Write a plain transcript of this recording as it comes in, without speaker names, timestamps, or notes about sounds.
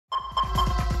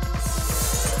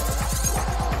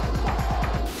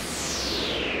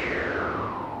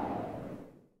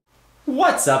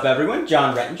What's up everyone,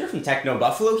 John Rettinger from Techno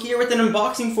Buffalo here with an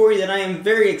unboxing for you that I am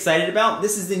very excited about.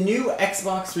 This is the new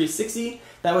Xbox 360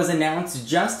 that was announced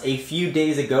just a few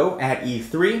days ago at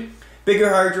E3. Bigger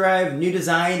hard drive, new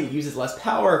design, uses less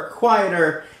power,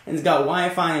 quieter, and it's got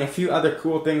Wi-Fi and a few other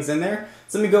cool things in there.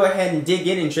 So let me go ahead and dig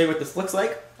in and show you what this looks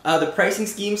like. The pricing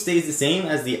scheme stays the same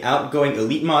as the outgoing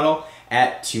Elite model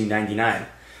at $299.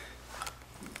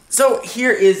 So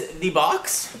here is the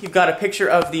box. You've got a picture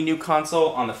of the new console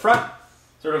on the front.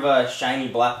 Sort of a shiny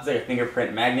black, looks like a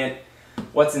fingerprint magnet.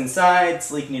 What's inside?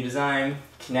 Sleek new design.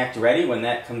 Kinect ready when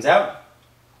that comes out.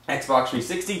 Xbox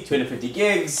 360, 250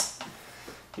 gigs.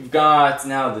 You've got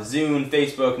now the Zune,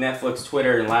 Facebook, Netflix,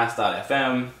 Twitter, and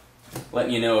Last.fm.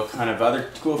 Letting you know kind of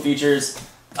other cool features.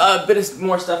 A bit of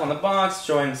more stuff on the box,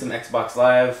 showing some Xbox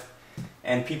Live.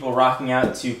 And people rocking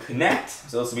out to Kinect.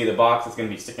 So this will be the box that's going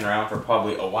to be sticking around for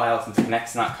probably a while since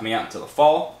Kinect's not coming out until the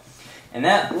fall. And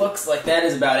that looks like that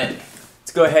is about it.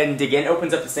 Let's go ahead and dig in. It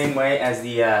opens up the same way as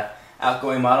the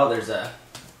outgoing model. There's a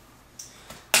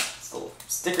little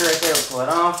sticker right there. We'll pull it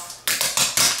off.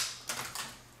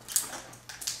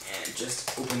 And it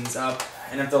just opens up.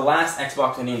 And if the last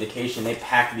Xbox any indication, they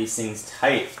pack these things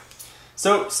tight.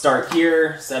 So start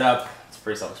here, set up. It's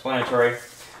pretty self-explanatory.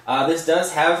 This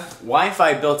does have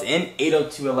Wi-Fi built in,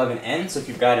 802.11n, so if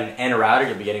you've got an N router,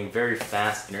 you'll be getting very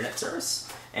fast internet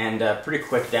service and pretty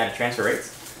quick data transfer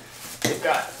rates. We've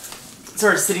got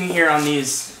sort of sitting here on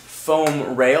these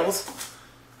foam rails.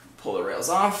 Pull the rails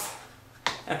off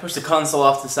and push the console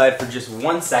off to the side for just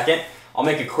 1 second. I'll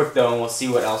make it quick though and we'll see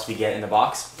what else we get in the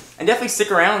box. And definitely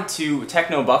stick around to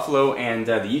Techno Buffalo and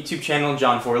the YouTube channel,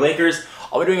 John4Lakers.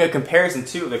 I'll be doing a comparison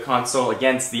too of the console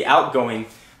against the outgoing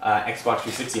Xbox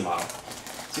 360 model.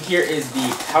 So here is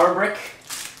the power brick,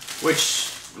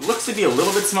 which looks to be a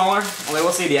little bit smaller. Although I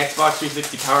will say the Xbox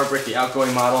 360 power brick, the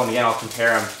outgoing model, and again I'll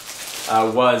compare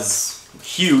them, was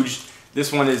huge.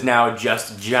 This one is now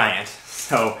just giant.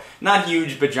 So not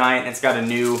huge, but giant. And it's got a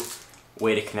new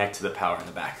way to connect to the power in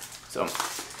the back. So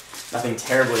nothing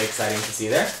terribly exciting to see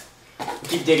there. We'll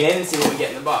keep digging in and see what we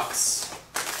get in the box.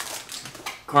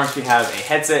 Of course, we have a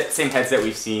headset, same headset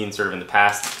we've seen sort of in the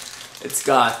past. It's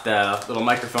got the little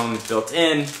microphone built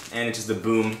in, and it's just a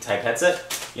boom type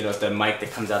headset. You know, with the mic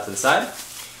that comes out to the side.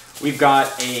 We've got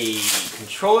a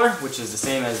controller, which is the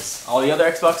same as all the other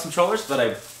Xbox controllers, but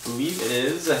I believe it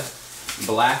is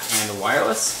black and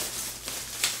wireless.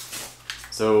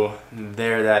 So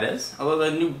there that is. Although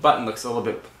the new button looks a little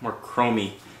bit more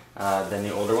chromy than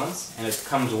the older ones. And it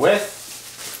comes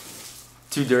with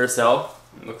 2 Duracell,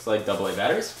 looks like AA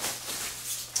batteries.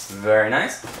 Very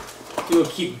nice. We'll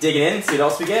keep digging in and see what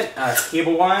else we get.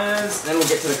 Cable-wise, then we'll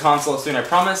get to the console soon, I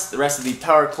promise. The rest of the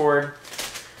power cord.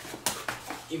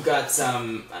 You've got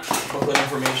some booklet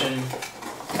information.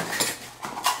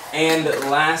 And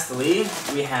lastly,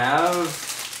 we have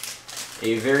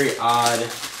a very odd,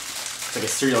 it's like a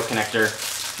serial connector.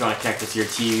 If you want to connect it to your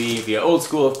TV via old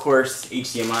school, of course,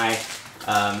 HDMI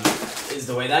is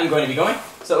the way that I'm going to be going.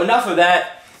 So enough of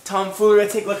that tomfoolery.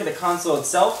 Let's take a look at the console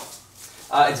itself.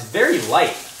 It's very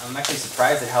light. I'm actually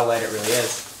surprised at how light it really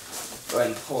is. Go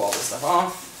ahead and pull all this stuff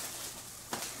off.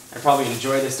 I probably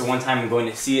enjoy this the one time I'm going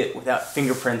to see it without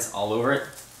fingerprints all over it.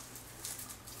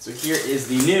 So here is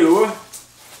the new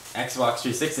Xbox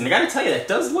 360. And I gotta tell you, that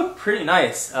does look pretty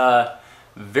nice.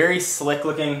 Very slick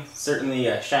looking, certainly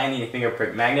shiny and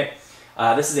fingerprint magnet.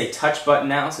 This is a touch button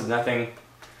now, so nothing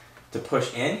to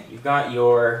push in. You've got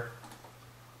your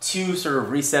 2 sort of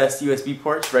recessed USB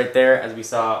ports right there, as we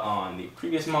saw on the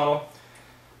previous model.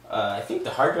 I think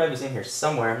the hard drive is in here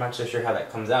somewhere. I'm not so sure how that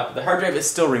comes out. But the hard drive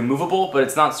is still removable, but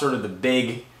it's not sort of the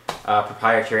big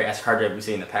proprietary SD hard drive we've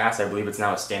seen in the past. I believe it's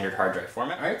now a standard hard drive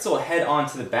format. Alright, so we'll head on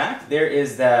to the back. There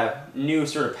is the new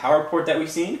sort of power port that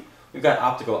we've seen. We've got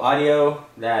optical audio,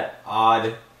 that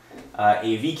odd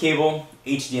AV cable,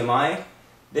 HDMI.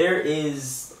 There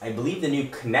is, I believe, the new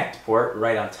Kinect port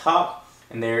right on top.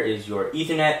 And there is your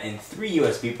Ethernet and 3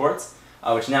 USB ports,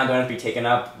 which now don't have to be taken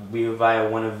up via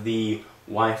one of the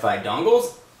Wi-Fi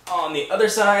dongles. On the other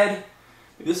side,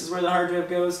 this is where the hard drive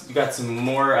goes. You got some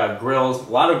more grills, a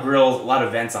lot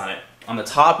of vents on it. On the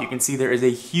top, you can see there is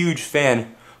a huge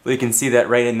fan. Well, you can see that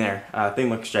right in there. Thing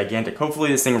looks gigantic. Hopefully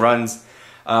this thing runs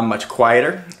much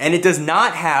quieter. And it does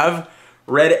not have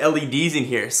red LEDs in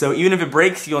here. So even if it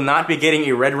breaks, you'll not be getting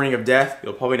a red ring of death.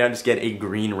 You'll probably now just get a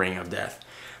green ring of death.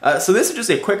 So this is just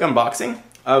a quick unboxing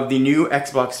of the new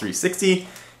Xbox 360.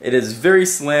 It is very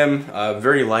slim,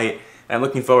 very light, and I'm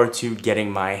looking forward to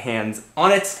getting my hands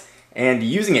on it and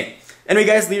using it. Anyway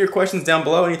guys, leave your questions down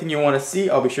below. Anything you want to see,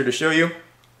 I'll be sure to show you.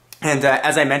 And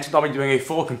as I mentioned, I'll be doing a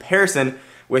full comparison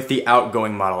with the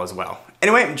outgoing model as well.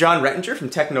 Anyway, I'm John Rettinger from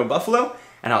Techno Buffalo,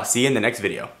 and I'll see you in the next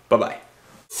video. Bye-bye.